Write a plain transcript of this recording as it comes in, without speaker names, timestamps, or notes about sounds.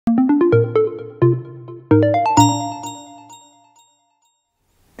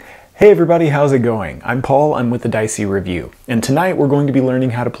Hey everybody, how's it going? I'm Paul, I'm with the Dicey Review, and tonight we're going to be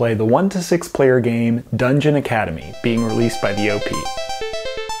learning how to play the 1 to 6 player game Dungeon Academy, being released by the OP.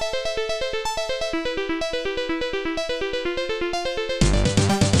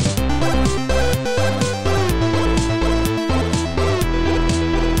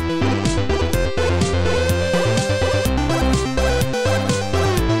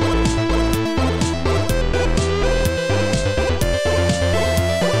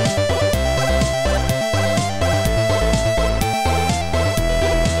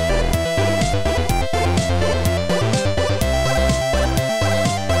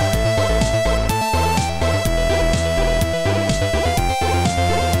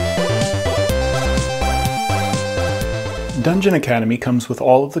 Dungeon Academy comes with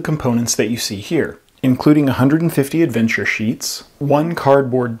all of the components that you see here, including 150 adventure sheets, 1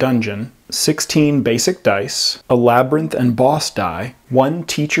 cardboard dungeon, 16 basic dice, a labyrinth and boss die, 1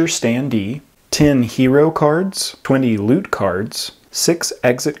 teacher standee, 10 hero cards, 20 loot cards, 6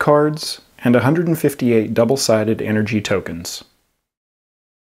 exit cards, and 158 double-sided energy tokens.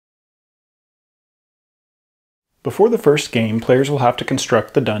 Before the first game, players will have to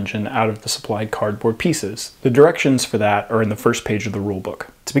construct the dungeon out of the supplied cardboard pieces. The directions for that are in the first page of the rulebook.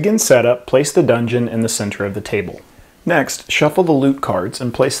 To begin setup, place the dungeon in the center of the table. Next, shuffle the loot cards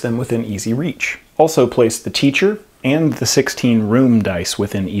and place them within easy reach. Also place the teacher and the 16 room dice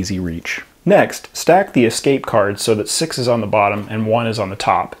within easy reach. Next, stack the escape cards so that 6 is on the bottom and 1 is on the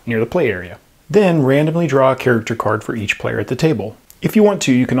top, near the play area. Then randomly draw a character card for each player at the table. If you want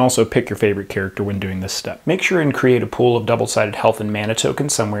to, you can also pick your favorite character when doing this step. Make sure and create a pool of double-sided health and mana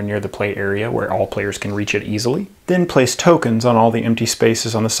tokens somewhere near the play area where all players can reach it easily. Then place tokens on all the empty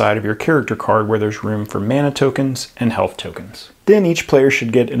spaces on the side of your character card where there's room for mana tokens and health tokens. Then each player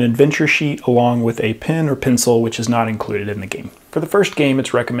should get an adventure sheet along with a pen or pencil, which is not included in the game. For the first game,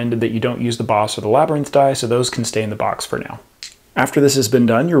 it's recommended that you don't use the boss or the labyrinth die, so those can stay in the box for now. After this has been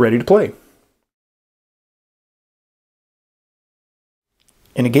done, you're ready to play.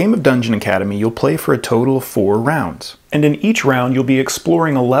 In a game of Dungeon Academy, you'll play for a total of 4 rounds. And in each round, you'll be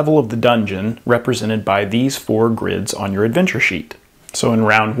exploring a level of the dungeon represented by these 4 grids on your adventure sheet. So in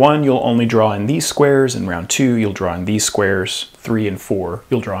round 1, you'll only draw in these squares. In round 2, you'll draw in these squares. 3 and 4,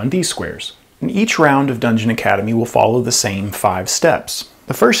 you'll draw in these squares. And each round of Dungeon Academy will follow the same 5 steps.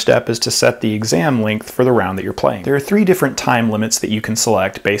 The first step is to set the exam length for the round that you're playing. There are 3 different time limits that you can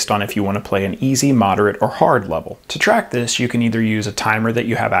select based on if you want to play an easy, moderate, or hard level. To track this, you can either use a timer that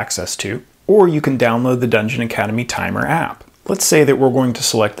you have access to, or you can download the Dungeon Academy Timer app. Let's say that we're going to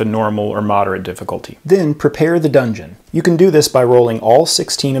select the normal or moderate difficulty. Then prepare the dungeon. You can do this by rolling all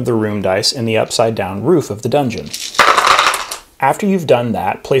 16 of the room dice in the upside down roof of the dungeon. After you've done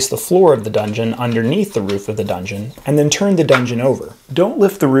that, place the floor of the dungeon underneath the roof of the dungeon, and then turn the dungeon over. Don't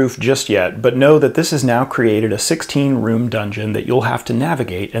lift the roof just yet, but know that this has now created a 16-room dungeon that you'll have to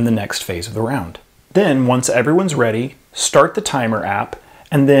navigate in the next phase of the round. Then, once everyone's ready, start the timer app,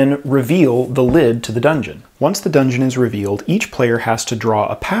 and then reveal the lid to the dungeon. Once the dungeon is revealed, each player has to draw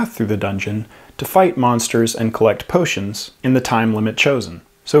a path through the dungeon to fight monsters and collect potions in the time limit chosen.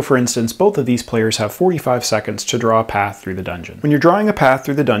 So for instance, both of these players have 45 seconds to draw a path through the dungeon. When you're drawing a path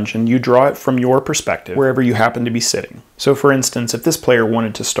through the dungeon, you draw it from your perspective, wherever you happen to be sitting. So for instance, if this player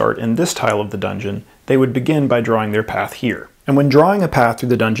wanted to start in this tile of the dungeon, they would begin by drawing their path here. And when drawing a path through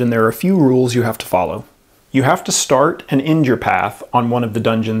the dungeon, there are a few rules you have to follow. You have to start and end your path on one of the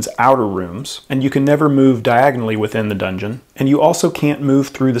dungeon's outer rooms, and you can never move diagonally within the dungeon, and you also can't move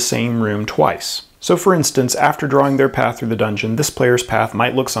through the same room twice. So for instance, after drawing their path through the dungeon, this player's path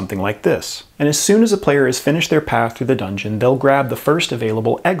might look something like this. And as soon as a player has finished their path through the dungeon, they'll grab the first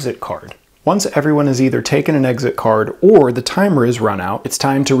available exit card. Once everyone has either taken an exit card or the timer is run out, it's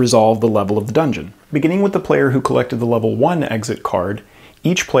time to resolve the level of the dungeon. Beginning with the player who collected the level 1 exit card,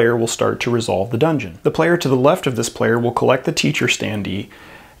 each player will start to resolve the dungeon. The player to the left of this player will collect the teacher standee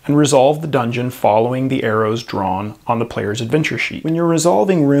and resolve the dungeon following the arrows drawn on the player's adventure sheet. When you're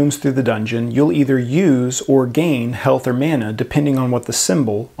resolving rooms through the dungeon, you'll either use or gain health or mana depending on what the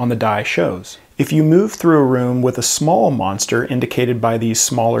symbol on the die shows. If you move through a room with a small monster indicated by these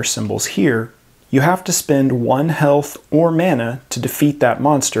smaller symbols here, you have to spend 1 health or mana to defeat that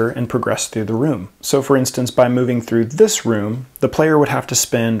monster and progress through the room. So for instance, by moving through this room, the player would have to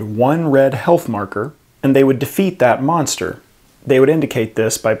spend 1 red health marker and they would defeat that monster. They would indicate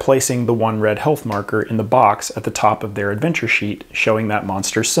this by placing the 1 red health marker in the box at the top of their adventure sheet, showing that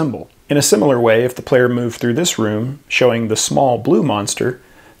monster's symbol. In a similar way, if the player moved through this room, showing the small blue monster,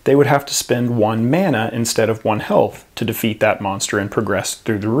 they would have to spend 1 mana instead of 1 health to defeat that monster and progress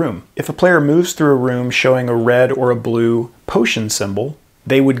through the room. If a player moves through a room showing a red or a blue potion symbol,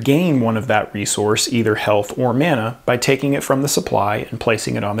 They would gain one of that resource, either health or mana, by taking it from the supply and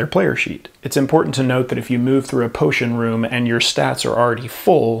placing it on their player sheet. It's important to note that if you move through a potion room and your stats are already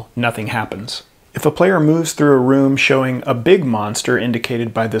full, nothing happens. If a player moves through a room showing a big monster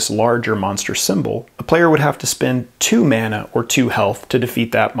indicated by this larger monster symbol, a player would have to spend 2 mana or 2 health to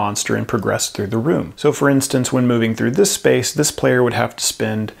defeat that monster and progress through the room. So for instance, when moving through this space, this player would have to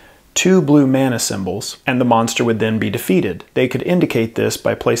spend 2 blue mana symbols, and the monster would then be defeated. They could indicate this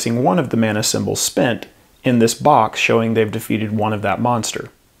by placing one of the mana symbols spent in this box showing they've defeated one of that monster.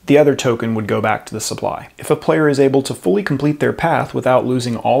 The other token would go back to the supply. If a player is able to fully complete their path without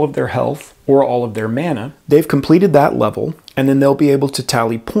losing all of their health or all of their mana, they've completed that level, and then they'll be able to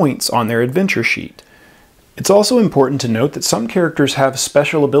tally points on their adventure sheet. It's also important to note that some characters have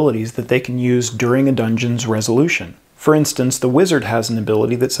special abilities that they can use during a dungeon's resolution. For instance, the wizard has an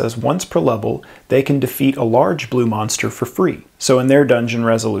ability that says once per level, they can defeat a large blue monster for free. So in their dungeon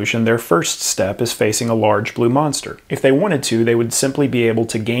resolution, their first step is facing a large blue monster. If they wanted to, they would simply be able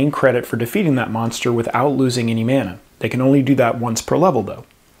to gain credit for defeating that monster without losing any mana. They can only do that once per level though.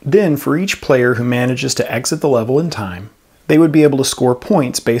 Then, for each player who manages to exit the level in time, they would be able to score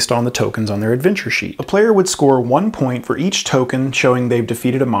points based on the tokens on their adventure sheet. A player would score 1 point for each token showing they've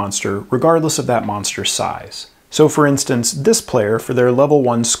defeated a monster, regardless of that monster's size. So for instance, this player, for their level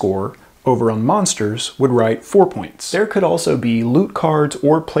 1 score over on monsters, would write 4 points. There could also be loot cards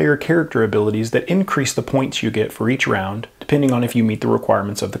or player character abilities that increase the points you get for each round, depending on if you meet the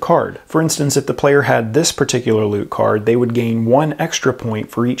requirements of the card. For instance, if the player had this particular loot card, they would gain 1 extra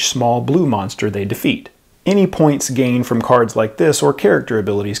point for each small blue monster they defeat. Any points gained from cards like this or character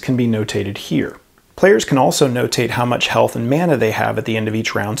abilities can be notated here. Players can also notate how much health and mana they have at the end of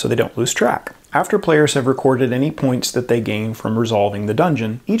each round so they don't lose track. After players have recorded any points that they gain from resolving the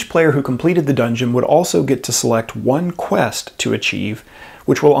dungeon, each player who completed the dungeon would also get to select 1 quest to achieve,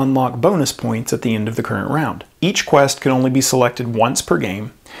 which will unlock bonus points at the end of the current round. Each quest can only be selected once per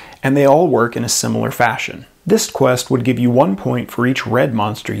game, and they all work in a similar fashion. This quest would give you 1 point for each red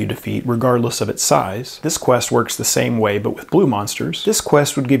monster you defeat, regardless of its size. This quest works the same way, but with blue monsters. This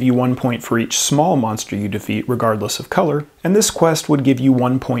quest would give you 1 point for each small monster you defeat, regardless of color. And this quest would give you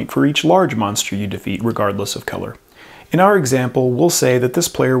 1 point for each large monster you defeat, regardless of color. In our example, we'll say that this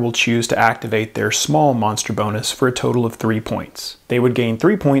player will choose to activate their small monster bonus for a total of 3 points. They would gain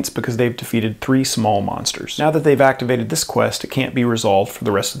 3 points because they've defeated 3 small monsters. Now that they've activated this quest, it can't be resolved for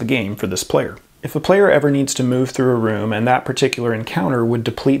the rest of the game for this player. If a player ever needs to move through a room and that particular encounter would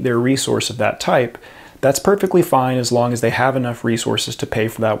deplete their resource of that type, that's perfectly fine as long as they have enough resources to pay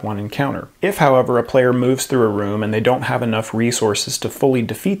for that one encounter. If, however, a player moves through a room and they don't have enough resources to fully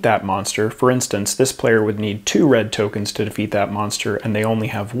defeat that monster, for instance, this player would need 2 red tokens to defeat that monster and they only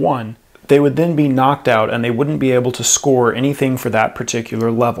have 1, they would then be knocked out and they wouldn't be able to score anything for that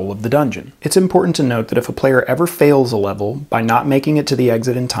particular level of the dungeon. It's important to note that if a player ever fails a level by not making it to the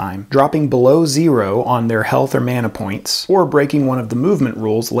exit in time, dropping below 0 on their health or mana points, or breaking one of the movement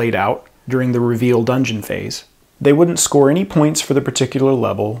rules laid out during the reveal dungeon phase, they wouldn't score any points for the particular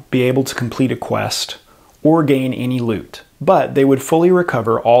level, be able to complete a quest, or gain any loot. But they would fully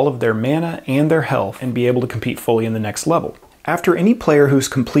recover all of their mana and their health and be able to compete fully in the next level. After any player who's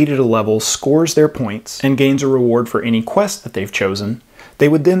completed a level scores their points and gains a reward for any quest that they've chosen, they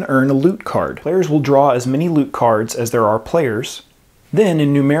would then earn a loot card. Players will draw as many loot cards as there are players. Then,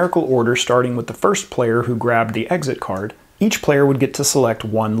 in numerical order starting with the first player who grabbed the exit card, each player would get to select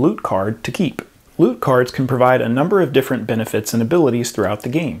 1 loot card to keep. Loot cards can provide a number of different benefits and abilities throughout the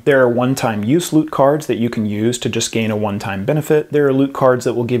game. There are one-time use loot cards that you can use to just gain a one-time benefit. There are loot cards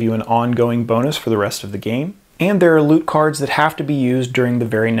that will give you an ongoing bonus for the rest of the game. And there are loot cards that have to be used during the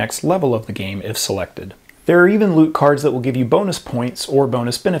very next level of the game if selected. There are even loot cards that will give you bonus points or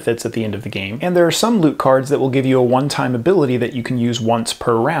bonus benefits at the end of the game, and there are some loot cards that will give you a one-time ability that you can use once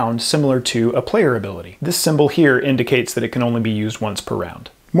per round, similar to a player ability. This symbol here indicates that it can only be used once per round.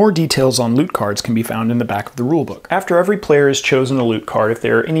 More details on loot cards can be found in the back of the rulebook. After every player has chosen a loot card, if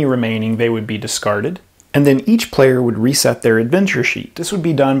there are any remaining, they would be discarded. And then each player would reset their adventure sheet. This would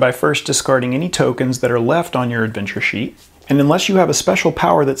be done by first discarding any tokens that are left on your adventure sheet. And unless you have a special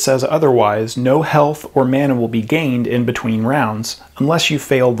power that says otherwise, no health or mana will be gained in between rounds, unless you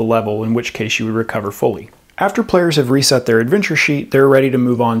failed the level, in which case you would recover fully. After players have reset their adventure sheet, they're ready to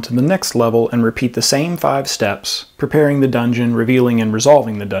move on to the next level and repeat the same 5 steps, preparing the dungeon, revealing and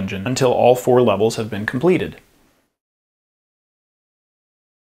resolving the dungeon, until all 4 levels have been completed.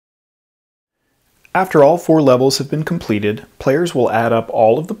 After all 4 levels have been completed, players will add up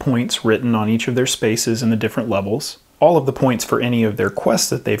all of the points written on each of their spaces in the different levels, all of the points for any of their quests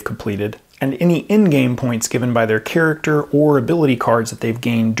that they've completed, and any in-game points given by their character or ability cards that they've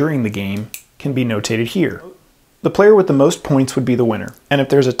gained during the game can be notated here. The player with the most points would be the winner, and if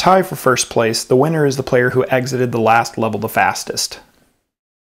there's a tie for first place, the winner is the player who exited the last level the fastest.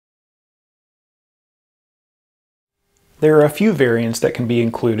 There are a few variants that can be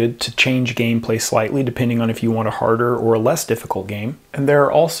included to change gameplay slightly depending on if you want a harder or a less difficult game, and there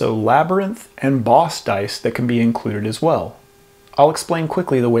are also Labyrinth and Boss dice that can be included as well. I'll explain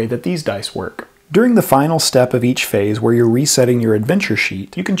quickly the way that these dice work. During the final step of each phase where you're resetting your adventure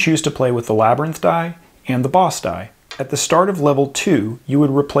sheet, you can choose to play with the Labyrinth die and the Boss die. At the start of level 2, you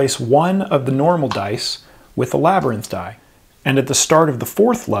would replace one of the normal dice with the Labyrinth die, and at the start of the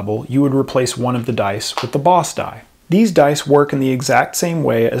 4th level, you would replace one of the dice with the Boss die. These dice work in the exact same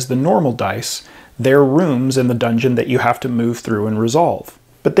way as the normal dice. They're rooms in the dungeon that you have to move through and resolve.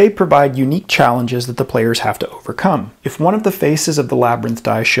 But they provide unique challenges that the players have to overcome. If one of the faces of the Labyrinth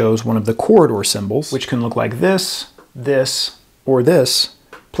die shows one of the corridor symbols, which can look like this, or this,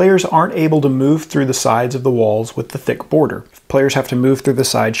 players aren't able to move through the sides of the walls with the thick border. If players have to move through the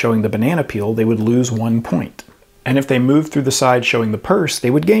side showing the banana peel, they would lose 1 point. And if they move through the side showing the purse, they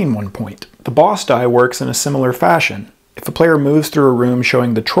would gain 1 point. The Boss die works in a similar fashion. If a player moves through a room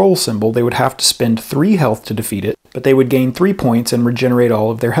showing the troll symbol, they would have to spend 3 health to defeat it, but they would gain 3 points and regenerate all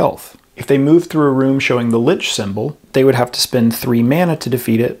of their health. If they move through a room showing the lich symbol, they would have to spend 3 mana to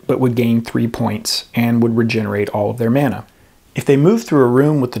defeat it, but would gain 3 points and would regenerate all of their mana. If they move through a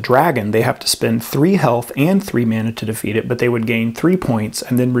room with the dragon, they have to spend 3 health and 3 mana to defeat it, but they would gain 3 points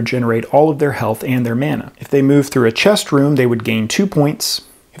and then regenerate all of their health and their mana. If they move through a chest room, they would gain 2 points.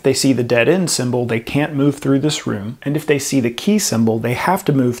 If they see the dead end symbol, they can't move through this room. And if they see the key symbol, they have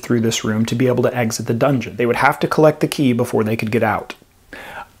to move through this room to be able to exit the dungeon. They would have to collect the key before they could get out.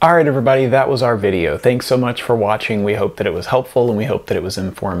 Alright everybody, that was our video. Thanks so much for watching. We hope that it was helpful and we hope that it was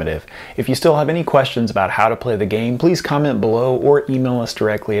informative. If you still have any questions about how to play the game, please comment below or email us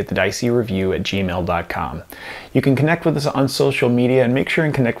directly at thedicey@gmail.com. You can connect with us on social media and make sure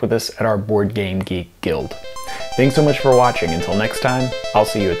and connect with us at our Board Game Geek Guild. Thanks so much for watching. Until next time, I'll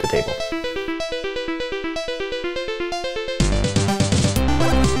see you at the table.